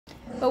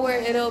But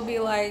where it'll be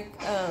like,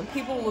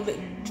 people will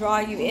draw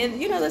you in,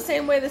 you know, the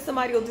same way that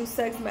somebody will do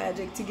sex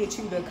magic to get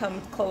you to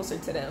come closer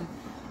to them.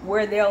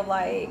 Where they'll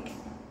like,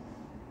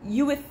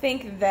 you would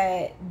think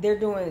that they're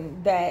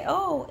doing that,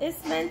 oh,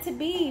 it's meant to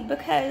be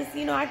because,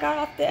 you know, I got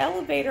off the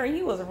elevator and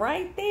he was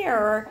right there.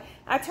 Or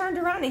I turned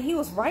around and he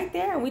was right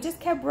there and we just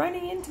kept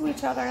running into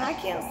each other and I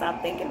can't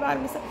stop thinking about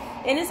him.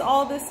 And it's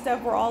all this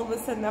stuff where all of a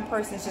sudden that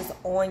person's just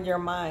on your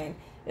mind.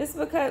 It's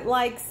because,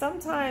 like,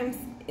 sometimes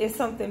it's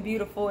something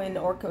beautiful and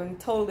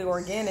totally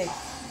organic.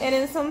 And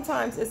then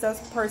sometimes it's a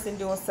person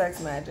doing sex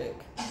magic.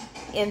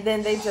 And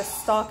then they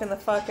just stalking the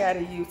fuck out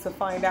of you to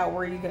find out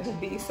where you're going to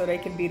be so they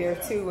can be there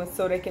too. And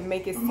so they can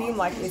make it seem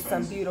like it's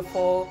some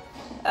beautiful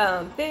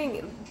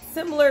thing.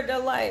 Similar to,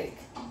 like,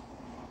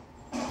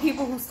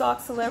 people who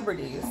stalk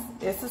celebrities.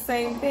 It's the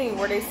same thing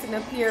where they sitting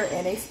up here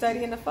and they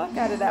studying the fuck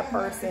out of that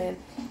person.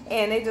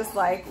 And they just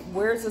like,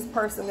 where's this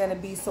person going to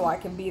be so I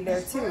can be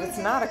there too? It's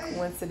not a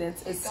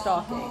coincidence. It's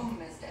stalking.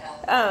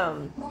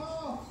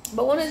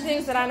 But one of the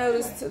things that I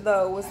noticed,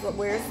 though, was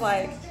where it's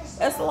like,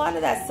 it's a lot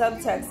of that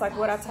subtext, like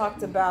what I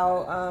talked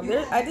about.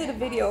 I did a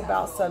video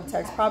about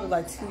subtext probably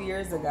like 2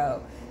 years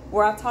ago,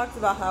 where I talked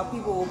about how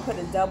people will put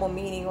a double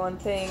meaning on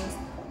things,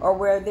 or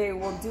where they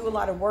will do a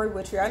lot of word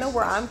witchery. I know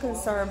where I'm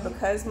concerned,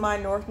 because my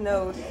North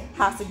Node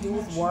has to do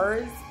with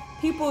words,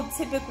 people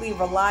typically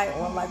rely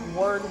on like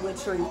word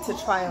witchery to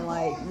try and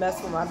like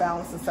mess with my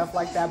balance and stuff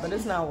like that, but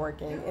it's not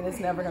working and it's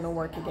never going to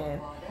work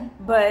again.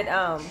 But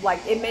like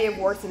it may have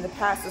worked in the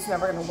past, it's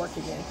never going to work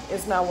again.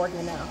 It's not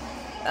working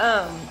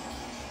now.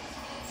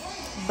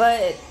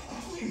 But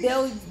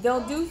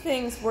they'll do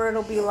things where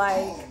it'll be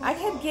like, I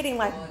kept getting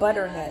like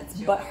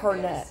butternuts, but her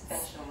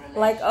nuts.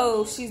 Like,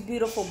 oh, she's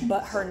beautiful,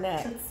 but her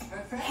nuts.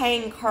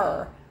 Hang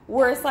her.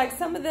 Where it's like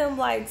some of them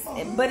like,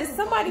 but it's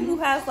somebody who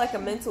has like a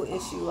mental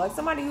issue. Like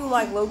somebody who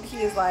like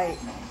low-key is like,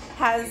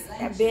 has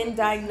been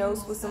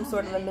diagnosed with some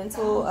sort of a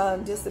mental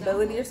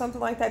disability or something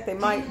like that. They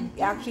might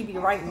actually be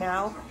right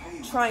now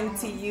trying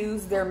to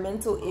use their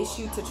mental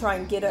issue to try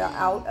and get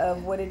out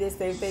of what it is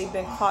they've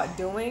been caught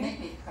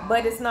doing.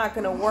 But it's not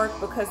going to work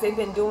because they've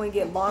been doing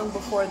it long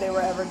before they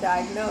were ever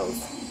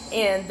diagnosed.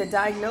 And the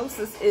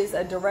diagnosis is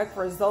a direct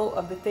result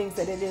of the things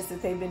that it is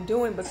that they've been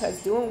doing, because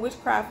doing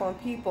witchcraft on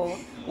people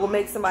will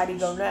make somebody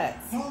go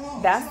nuts.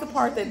 That's the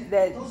part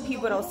that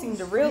people don't seem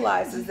to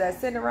realize, is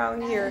that sitting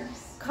around here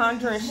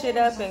conjuring shit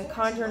up and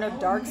conjuring up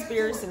dark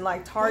spirits and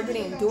like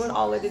targeting and doing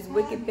all of these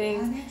wicked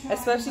things,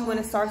 especially when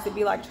it starts to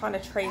be like trying to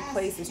trade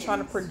places, trying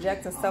to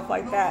project and stuff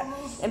like that.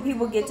 And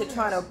people get to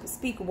trying to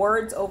speak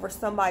words over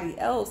somebody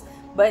else.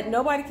 But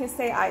nobody can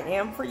say I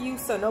am for you,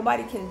 so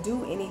nobody can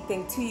do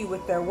anything to you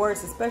with their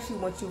words, especially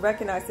once you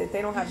recognize that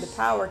they don't have the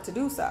power to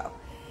do so.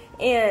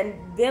 And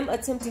them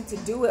attempting to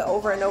do it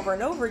over and over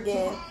and over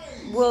again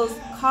will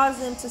cause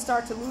them to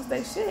start to lose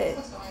their shit.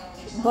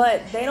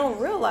 But they don't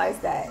realize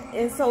that.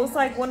 And so it's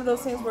like one of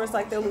those things where it's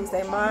like they'll lose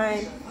their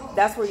mind.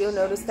 That's where you'll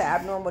notice the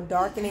abnormal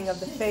darkening of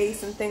the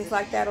face and things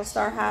like that will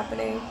start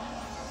happening.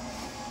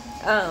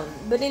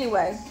 But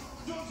anyway.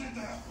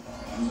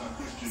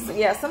 So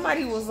yeah,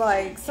 somebody was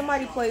like,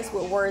 somebody plays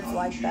with words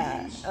like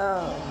that.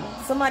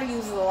 Somebody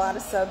uses a lot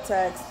of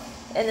subtext,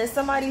 and then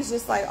somebody's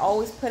just like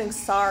always putting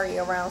sorry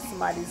around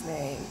somebody's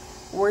name,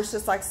 where it's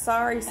just like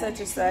sorry such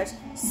and such,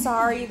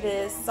 sorry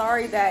this,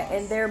 sorry that,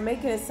 and they're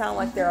making it sound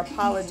like they're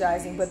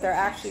apologizing, but they're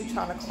actually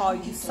trying to call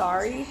you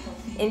sorry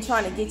and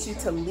trying to get you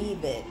to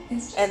leave it.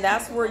 And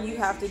that's where you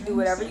have to do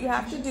whatever you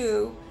have to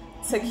do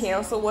to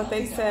cancel what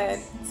they said,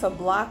 to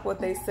block what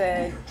they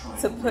said,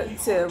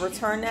 to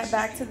return that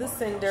back to the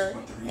sender,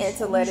 and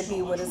to let it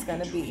be what it's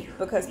going to be.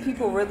 Because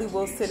people really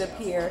will sit up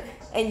here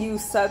and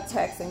use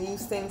subtext and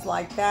use things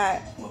like that,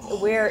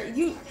 where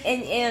you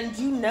and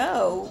you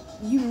know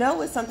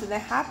it's something that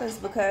happens,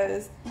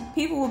 because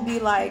people will be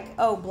like,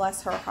 oh,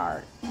 bless her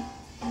heart,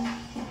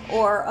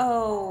 or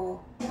oh,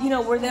 you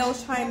know, where they'll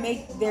try and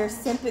make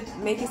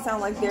it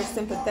sound like they're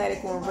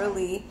sympathetic when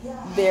really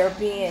they're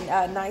being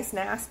nice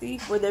nasty,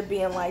 where they're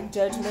being like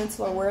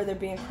judgmental, or where they're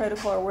being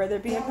critical, or where they're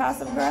being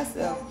passive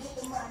aggressive,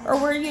 or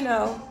where, you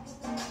know,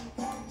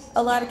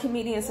 a lot of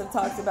comedians have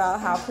talked about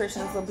how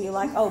Christians will be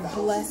like, oh,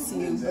 bless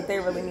you, but they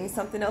really mean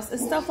something else.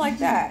 It's stuff like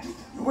that,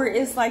 where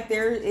it's like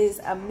there is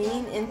a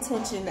mean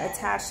intention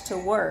attached to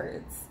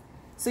words.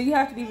 So you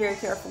have to be very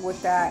careful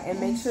with that and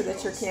make sure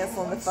that you're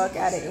canceling the fuck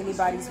out of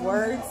anybody's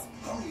words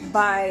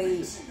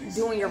by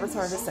doing your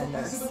return to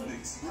senders.